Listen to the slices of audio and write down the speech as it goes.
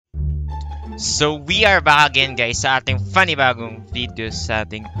So we are back again guys sa ating funny bagong videos sa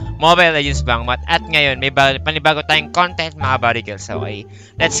ating Mobile Legends Bangmat. At ngayon may panibago tayong content mga barricles. Okay,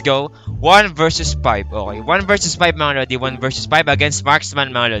 let's go. 1 versus 5. Okay, 1 versus 5 mga lodi. 1 versus 5 against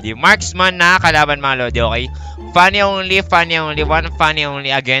Marksman mga lodi. Marksman na kalaban mga lodi. Okay, Fanny only, Fanny only. 1 Fanny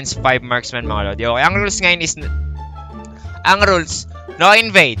only against 5 Marksman mga lodi. Okay, ang rules ngayon is no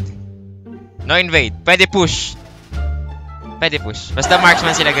invade. No invade. Pwede push. Pwede push. Basta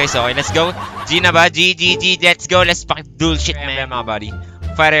Marksman sila guys. Okay, let's go. G na ba? G. Let's go. Let's fucking do shit, man. Mga buddy.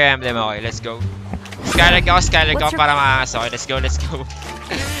 Fire Emblem. Okay, let's go. Skylark ako para maangas. Okay, let's go.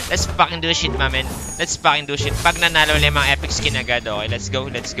 Let's fucking do shit, man. Let's fucking do shit. Pag nanalo ulit mga epic skin agad. Okay, let's go.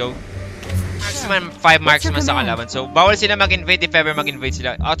 Marksman, 5 Marksman sa kalaban. So, bawal sila mag-invade. If ever mag-invade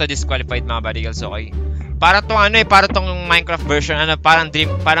sila, auto-disqualified mga buddy girls. Okay. Para tong para tong Minecraft version. Parang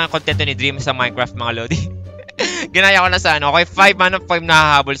content ni Dream sa Minecraft mga lodi. Ginaya ko na sa okay, 5 man of 5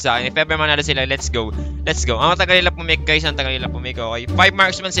 nakahabol sa akin. If ever manalo sila, let's go. Ang tagal nila pumake guys, okay. 5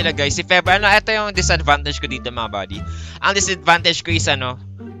 Marksman sila guys. If ever, ito yung disadvantage ko dito mga buddy. Ang disadvantage ko is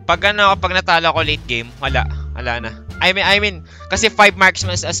pag natalo ko late game, wala na. I mean, kasi 5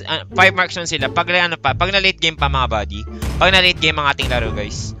 Marksman sila. Pag na late game pa mga buddy. Pag na late game ang ating laro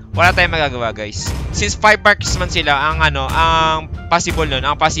guys, wala tayong magagawa guys. Since 5 Marksman sila, ang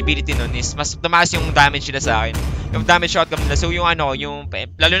possibility nun is mas tumaas yung damage nila sa akin. Yung damage outcome nila. So yung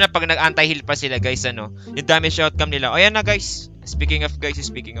lalo na pag nag-anti-heal pa sila guys, yung damage outcome nila. Ayan na guys. Speaking of.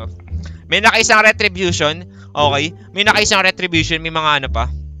 May nakaisang retribution. Okay. May nakaisang retribution. May mga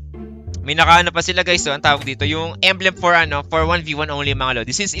may nakaano pa sila guys, ang tawag dito, yung emblem for 1v1 only mga lodi.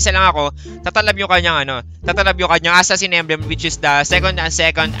 Since isa lang ako, tatalab yung kanyang assassin emblem, which is the second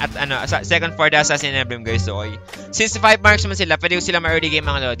for the assassin emblem guys. Okay. Since 5 Marksman sila, pwede ko sila ma-early game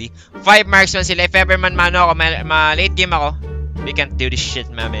mga lodi. 5 Marksman sila, if ever man ako, ma-late game ako, we can't do this shit,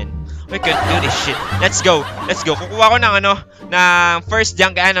 man. We can't do this shit. Let's go. Kukuha ko ng first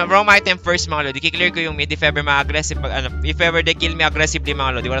jungle, raw item first mga lodi. Kiklear ko yung mid if ever ma-aggressive if ever they kill me aggressively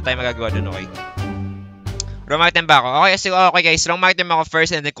mga lodi, wala tayong magagawa dun, okay? Raw item ba ako? Okay, so okay guys, raw item ako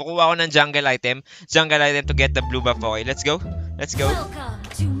first and then kukuha ko ng jungle item to get the blue buff, okay? Let's go.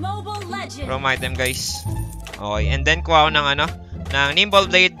 Raw item guys. Okay, and then kuha ko ng nimble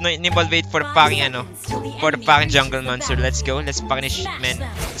blade for fucking for the fucking jungle monster. Let's go. Let's fucking shit, man.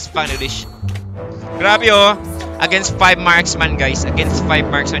 Let's fucking do this. Grabe against 5 Marksman guys. Against 5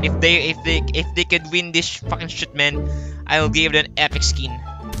 Marksman. If they could win this fucking shit, man, I'll give them an epic skin.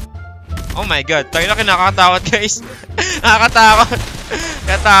 Oh my god, tayo na kinakatakot guys.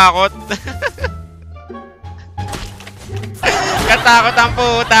 Katakot. Katakot ang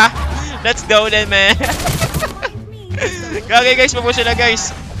puta. Let's go then, man. Okay guys, pupush sila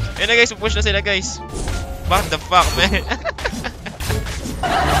guys. Ayun na guys, pupush na sila guys. What the fuck, man?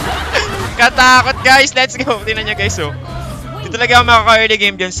 Katakot guys, let's go. Tingnan nyo guys, Dito talaga ako makaka-early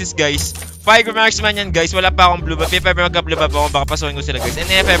game dyan sis guys. 5 Marksman yan guys, wala pa akong blue buff. If ever magka-blue buff ako, baka pasukin ko sila guys. And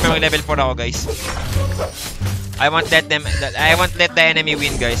if ever mag-level 4 ako guys, I won't let the enemy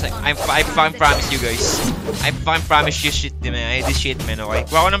win guys. I fucking promise you guys. I fucking promise you shit, man. This shit, man, okay?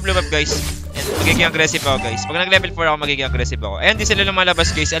 Kuha ko ng blue buff guys. And magiging aggressive ako guys. Pag nag-level 4 ako, magiging aggressive ako. Ayan, di sila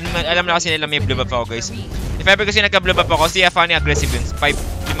lumalabas guys. Alam na kasi nila may blue buff ako guys. If ever kasi nagka-blue buff ako, si Fanny aggressive yun.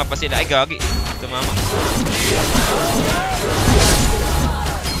 5 pa sila. Ay, gagi. Tumama.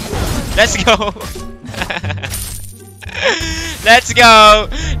 Let's go.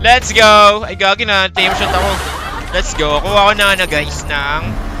 Let's go. Ay, gagi na. Team shot ako. Let's go. Kuha ko na guys ng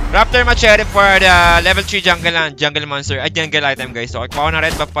Raptor Machete for the level 3 jungle monster at jungle item guys. Okay, kuha ko ng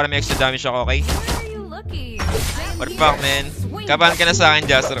red buff para may extra damage ako, okay? What the fuck, man? Kabahan ka na sa akin,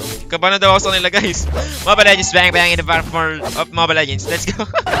 Kingjasro. Kabahan na daw ako sa nila guys. Mobile Legends, bang in the platform of Mobile Legends. Let's go.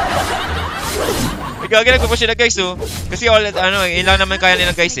 Gagi, nagpupush sila guys, Kasi ilang naman kaya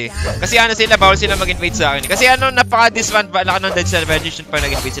nila guys Kasi sila, bawal sila mag-invade sa akin. Kasi napaka-disadvantage ng disadvantage pag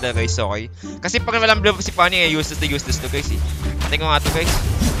nag-invade sila guys, okay? Kasi pag walang blue si Fanny, useless to guys Tingnan ko nga to guys.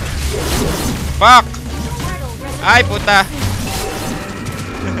 Fuck! Ay, puta!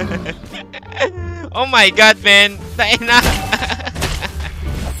 Oh my god, man! Tain na!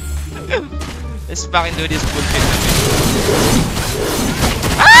 Let's fucking do this bullshit.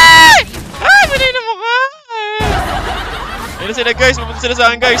 Ay! Ay! Manay na mukha! Ayun sila guys, mapunta sila sa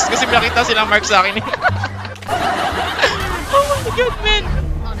akin guys. Kasi nakita silang mark sa akin Oh my god, man!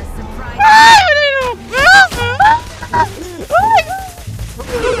 Ay! Manay na mukha!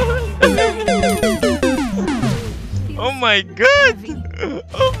 Oh my god!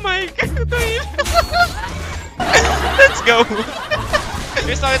 Oh my god! Let's go!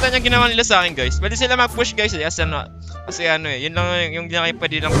 Guys, nakita niya ginawa nila sa akin, guys. Pwede sila mag-push, guys. Kasi ano eh, yun lang yung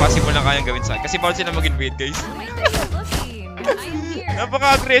pwede lang possible lang kayang gawin sa akin. Kasi bawal sila mag-invade, guys.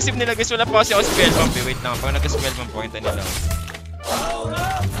 Napaka-aggressive nila, guys. Wala pa kasi ako spell bomb. Wait lang, pag nag-spell bomb, point nila.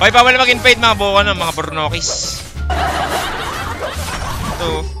 Okay, bawal mag-invade, mga buka na, mga Bornokis.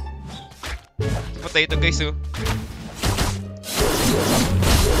 Ito. Patay ito, guys, oh.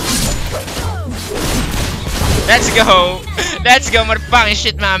 Let's go! Let's go! Marpang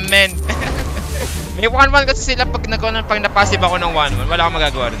shit, my man! May 1-1 kasi sila pag na-passive ako ng 1-1. Wala akong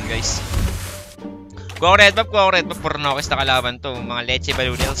magagawa dun, guys. Kuha ko red buff, Pornokis na kalaban to. Mga leche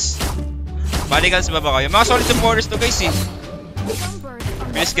balloonils. Balikan sa baba kayo. Mga solid supporters to, guys, eh.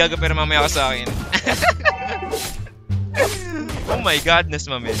 Bilis gaga pero mamaya ka sa akin. Oh my godness,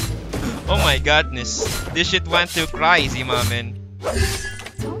 my man. Oh my godness. This shit went too crazy, my man.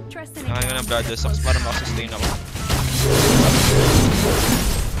 Nakain ko ng blood socks para makasustain ako.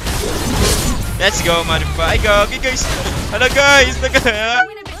 Let's go, motherfucker. Ay, gagi, guys. Hello, guys.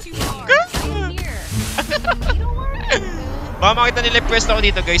 Baka makita nila yung pwesto ko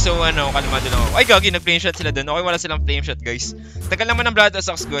dito, guys. So, kalmado lang ako. Ay, gagi, nag-flame shot sila dun. Okay, wala silang flame shot, guys. Tagal naman ng blood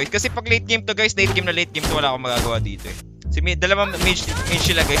socks, guys. Kasi pag late game to, guys, late game to, wala akong magagawa dito, eh. Dalawang mage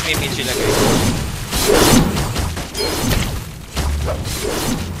sila, guys. May mage sila, guys.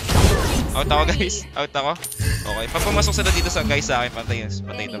 Out ako, guys. Out ako. Okay. Pag pumasok sila dito sa guys sa akin, patay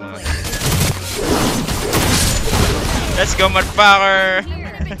ito, mga guys. Let's go, motherfucker!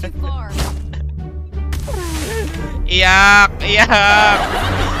 Iyak! Iyak!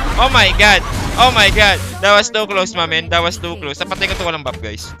 Oh my god! Oh my god! That was too close, my man. That was too close. Napatay ko to walang buff,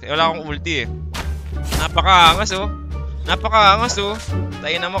 guys. Wala akong ulti, eh. Napaka-angas, oh. Napaka-angas, oh.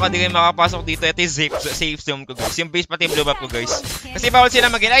 Tayo na mo, hindi kayo makapasok dito. Ito yung safe zone ko, guys. Yung base pati yung blue buff ko, guys. Kasi bawal sila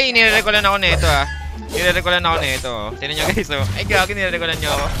mag-in. Ay, nireregulan ako na ito, ah. Nireregulan ako na ito, oh. Tignan nyo, guys, oh. Ay, gagi, nireregulan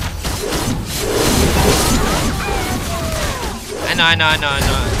nyo ako. Ano.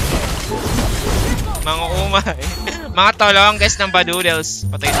 Mga umay. Mga tolong, guys, ng badoodles.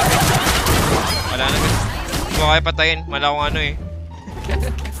 Patayin na, guys. Wala na, guys. Hindi ko kaya patayin. Wala akong ano, eh.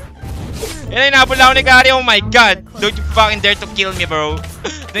 Yan ay nabula ako ni Gary. Oh my god. Don't you fucking dare to kill me, bro.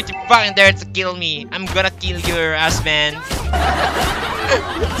 Don't you fucking dare to kill me. I'm gonna kill your ass, man.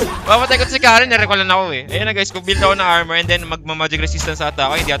 Papatay ko si Gary. Narekolan ako, eh. Ayun na, guys. Kung build ako ng armor and then magma-magic resistance ata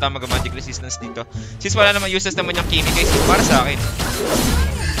ako. Hindi ata mag-magic resistance dito. Since wala naman useless naman yung Kimi, guys. Para sa akin.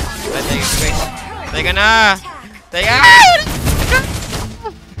 Patay ko, guys. Patay ka na. Patay ka.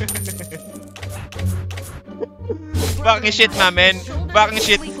 Fucking shit, man. Fucking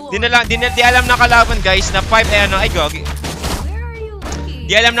shit. Di alam na kalaban, guys, na 5 ay gogi.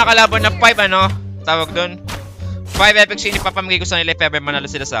 Di alam na kalaban na 5 tawag doon. 5 epics yung ipapamigay ko sa nila if ever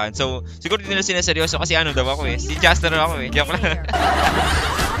manalo sila sa akin. So, siguro di nila sinaseryoso kasi daw ako, eh. Si Kingjasro ako, eh. Joke lang.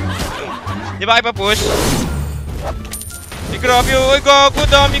 Di ba kayo pa-push? Ay, grabe, ay gago,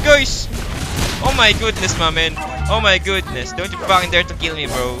 dami, guys. Oh my goodness, my man. Oh my goodness. Don't you fucking dare to kill me,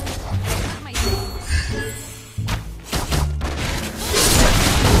 bro.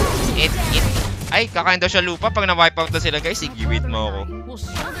 Ay, kakain daw siya lupa pag na-wipe out na sila, guys. Sige, wait mo ako.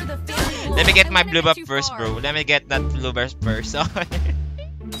 Let me get my blue buff first, bro. Let me get that blue buff first. Oh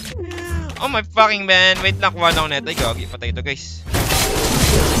my fucking man. Wait lang, kuha na ako net. Ay, gagi. Patay ito, guys.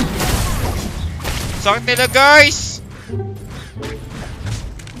 Sakit nila, guys.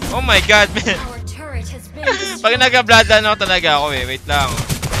 Oh my god, man. Pag nag-bloodline ako talaga ako, eh. Wait lang.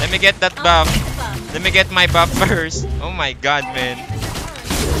 Let me get that buff. Let me get my buff first. Oh my god, man.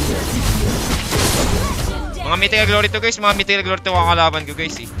 Mga Mythical Glory to, guys. Mga Mythical Glory to kakalaban ko,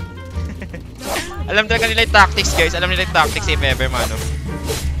 guys, eh. Alam talaga nila yung tactics, guys. Alam nila yung tactics, if ever, mano.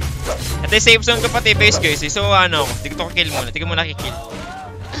 At yung safe zone ko pati base, guys, eh. So, di ko to kill muna. Di ko muna kikill.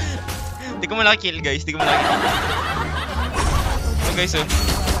 Di ko muna kill, guys. Di ko muna kill. So, guys, oh.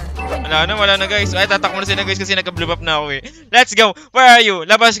 Wala na, guys. Ay, tatak mo na sila, guys, kasi nagka-blue buff na ako, eh. Let's go! Where are you?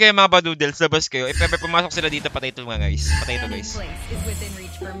 Labas kayo, mga badoodles. Labas kayo. If ever pumasok sila dito, patay ito, mga guys. Patay ito, guys.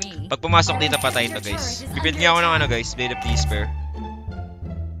 Pag pumasok dito, patay ito, guys. Bibuild nga ako ng guys. Blade of Despair.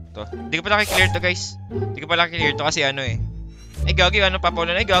 Ito. Hindi ko pala clear to, guys. Hindi ko pala clear to kasi eh. Ay, gagi,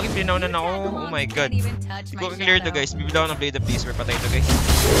 papaulan. Ay, gagi, pinaunan ako. Oh my god. Hindi ko clear to, guys. Bibuild ako ng Blade of Despair. Patay ito, guys.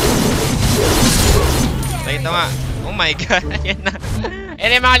 Patay ito nga. Oh my god. Ayan na.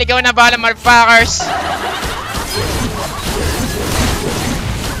 Ayan yung mga ligaw na bala, motherfuckers.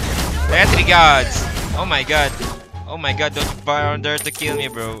 Three gods. Oh my god. Oh my god, don't you dare to kill me,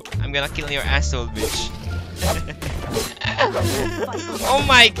 bro. I'm gonna kill your asshole, bitch. Oh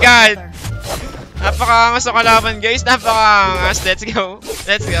my god. Napaka-angas sa kalaban, guys. Napaka-angas. Let's go.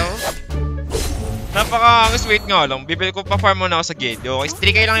 Let's go. Napaka-angas. Wait nga lang. Bibili ko pa farm muna ako sa gate. Okay,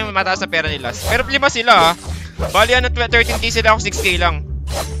 3k lang yung mataas na pera nila. Pero 5 sila ha. Bali ano, 13k sila ako, 6k lang.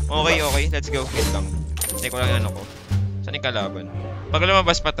 Okay, okay. Let's go. Wait lang. Take ko lang yung ano ko. Saan yung kalaban? Pag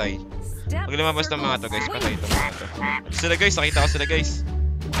lumabas, patay. Pag lumabas ng mga to guys, patay itong mga to. Sila guys, nakita ko sila guys.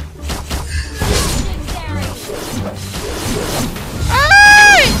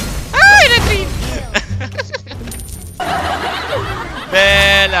 Ay! Ay! Retreat!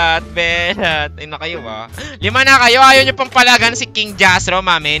 Belat! Belat! Ay na kayo ah. 5 na kayo. Ayaw nyo pang palagan si Kingjasro,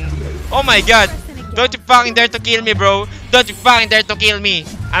 mamin. Oh my god! Don't you fucking dare to kill me, bro! Don't you fucking dare to kill me!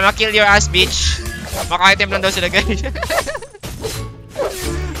 I'ma kill your ass, bitch! Maka-item lang daw sila, guys.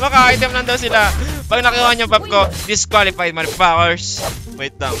 Maka-item lang daw sila. Pag nakuha nyo pop ko, disqualified, motherfuckers.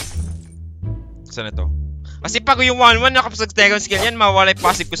 Wait lang. Saan na to? Kasi pag yung 1-1 nakapasag second skill yan, mawawala yung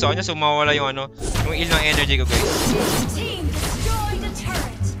passive ko sa kanya. So mawawala yung ano, yung il ng energy ko, guys.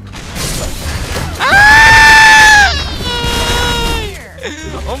 Ah!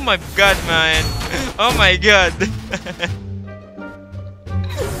 Oh my god, man. Oh my god.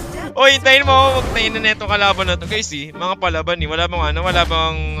 Oh, hintayin mo. Huwag na na itong kalaban na to, guys, eh. Mga palaban, eh. Wala bang ano, wala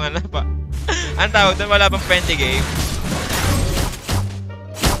bang ano pa. Ang tawag doon, wala bang penti game.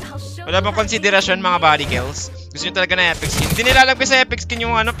 Wala bang konsiderasyon, mga body kills. Gusto nyo talaga na epic skin. Hindi nilalagay sa epic skin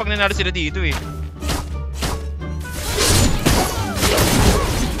yung ano pag nanalo sila dito, eh.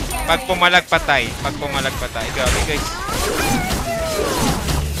 Pag pumalag patay. Pag pumalag patay. Gabi, guys.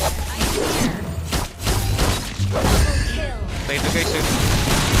 Patay ito, guys, eh.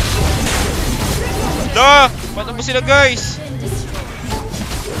 Da! Patay mo sila, guys.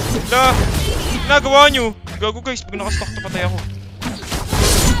 Da! Nagawa nyo. Gago, guys. Pag nakastock to, patay ako.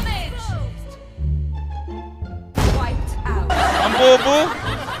 Ang bobo!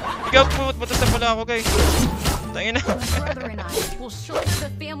 Ikaw po, batas na pala ako, guys. Tangin na.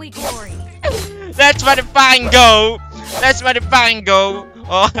 Let's motherfucking go! Let's motherfucking go!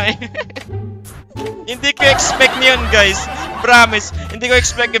 Okay. Hindi ko expect niyon, guys. Promise. Hindi ko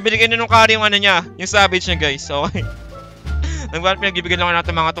expect na binigyan na nung carry yung ano niya. Yung savage niya, guys. Okay. Nagbalat pinagbibigyan lang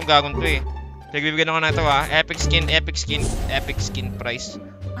natin mga itong gagong to, eh. Pinagbibigyan lang natin, ha. Epic skin, epic skin, epic skin price.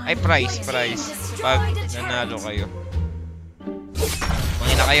 Ay, price. Pag nanalo kayo.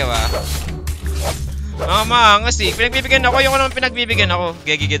 Mangina kayo, ha. Mga maangas, eh. Pinagbibigyan ako. Yung naman pinagbibigyan ako.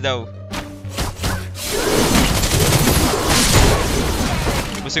 Gegige daw.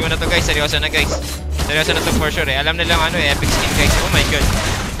 Busing ko na to, guys. Seryoso na, guys. Seryoso na to for sure, eh. Alam na lang ano, eh. Epic skin, guys. Oh my god.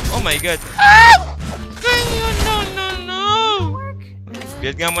 Oh my god. Ah! No.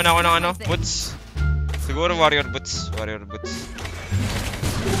 Build nga muna ako ng ano, boots. Siguro warrior boots. Warrior boots.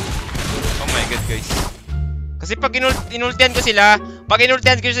 Oh my god, guys. Kasi pag inultihan ko sila, pag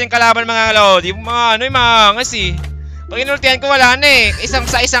inultihan ko yung kalaban mga lord, yung mga ano, yung mga angas, eh. Pag inultihan ko, wala na, eh. Sa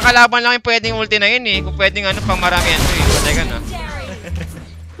isang kalaban lang yung pwedeng ulti na yun, eh. Kung pwedeng ano, pang marami yan to, eh. Patay ka na.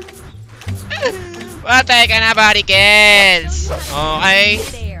 Patay ka na, body kills. Okay.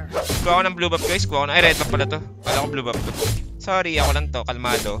 Kuha ko ng blue buff, guys. Kuha ko ng... Ay, red buff pala to. Kala ko blue buff to. Sorry, ako lang to.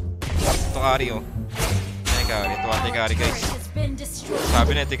 Kalmado. Ito kari, oh. Ay, kari. Ito ate kari, guys.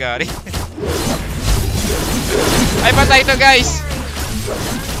 Sabi na ito kari. Ay, patay ito, guys.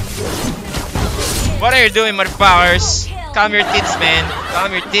 What are you doing, motherfuckers? Calm your tits, man.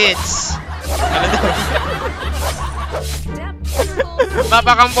 Calm your tits. Ano doon?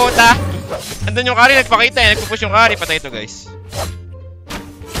 Papakamputa. Andun yung kari, nagpakita, eh. Nagpupush yung kari. Patay ito, guys.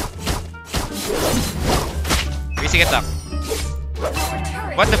 Basic attack.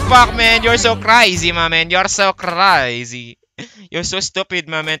 What the fuck, man? You're so crazy, my man. You're so crazy. You're so stupid,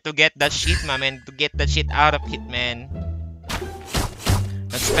 my man, to get that shit, my man. To get that shit out of it, man.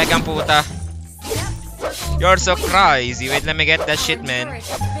 Nag-spec ang puta. You're so crazy. Wait, let me get that shit, man.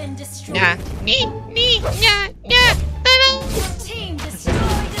 Nya.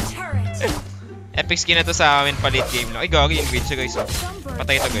 Epic skin na to sa amin, palit game lang. Ay, gagi yung glitch siya, guys. Oh.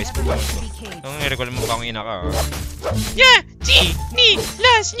 Patay ito, guys. Nung i-recall mo kang ina ka. Nya! Chi! Ni!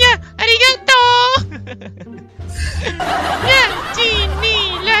 Las! Nya! Arigato! Nya! Chi! Ni!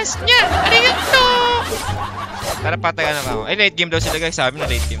 Las! Nya! Arigato! Tara, patayan na ako. Ay, late game daw sila, guys. Sabi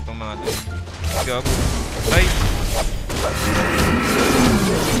na late game tong mga to. Gago. Ay!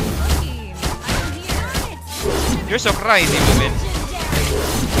 You're so crazy, man.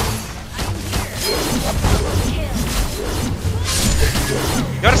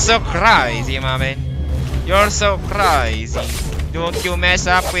 You're so crazy, my man. You're so crazy. Don't you mess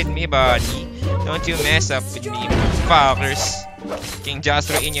up with me, buddy. Don't you mess up with me, fuckers.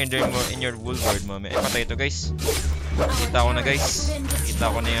 Kingjasro in your wool world, my man. Patay ito, guys. Kita ko na guys.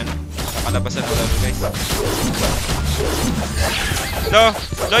 Kita ko na yan. Nakalabasan ko lang guys. No,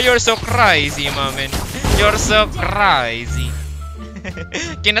 you're so crazy, mamen. You're so crazy.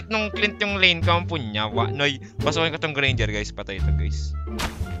 Kinat nung Clint yung lane ko ang punya. Noy, pasukin ko tong Granger guys. Patay ito guys.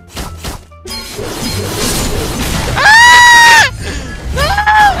 Ah!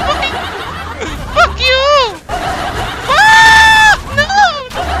 Fuck you! Fuck! No!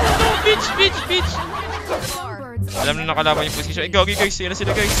 Bitch! Alam na nakalaban yung position. Eh, gagi guys. Sila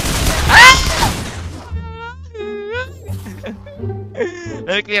guys. Ah!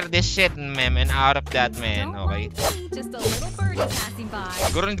 Let me clear this shit, man. And out of that, man. Okay.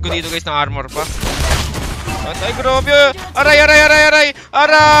 Siguro ko dito guys ng armor pa. Patay, grabe! Aray!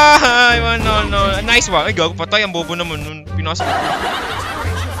 No. Nice one. Ay, gago, patay. Ang bobo naman nun. Pinasok.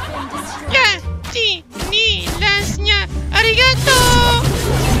 Yeah! Ni last niya. Arigato!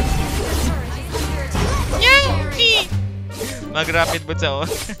 Mag-rapid boots ako.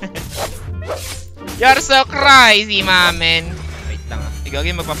 You're so crazy, mamen. Wait lang ah.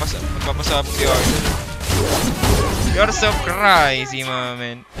 Igagay, magpapasabog si Orton. You're so crazy,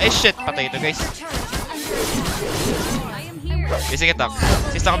 mamen. Ay, shit. Patay ito, guys. Okay, sige, tak.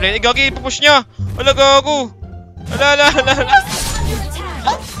 Sige, tak blade. Igagay, ipupush niya. Wala, gago. Wala.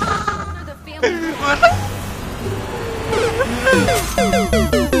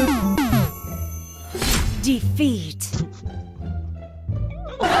 Defeat.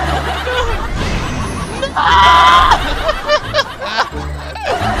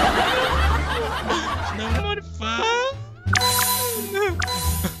 Naman pa.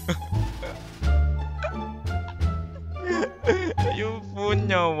 Yung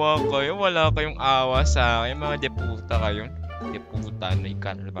punyawa kayo, wala kayong awa sa akin. Mga deputa kayo. Deputa na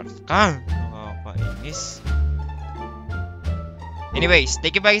ikanalbars ka. Nakakainis. Anyways,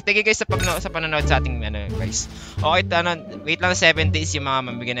 thank you guys sa panonood sa ating guys. Okay, wait lang 7 days yung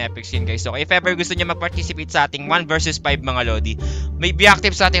mga mabigyan na epic skin guys. So, if ever gusto niyo mag-participate sa ating 1 versus 5 mga lodi, may be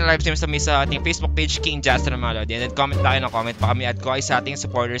active sa ating live stream sa ating Facebook page Kingjasro mga lodi. And then comment lang kayo ng comment pa kami add ko ay sa ating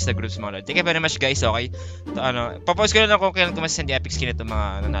supporters na groups mga lodi. Thank you very much guys. Okay. Papost ko na lang kung kailan kumasend yung epic skin ito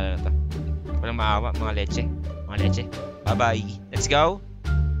mga nanalo na to. Walang maawa, mga leche. Bye-bye. Let's go.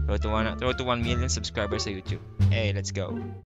 Road to 1 million subscribers sa YouTube. Hey, let's go.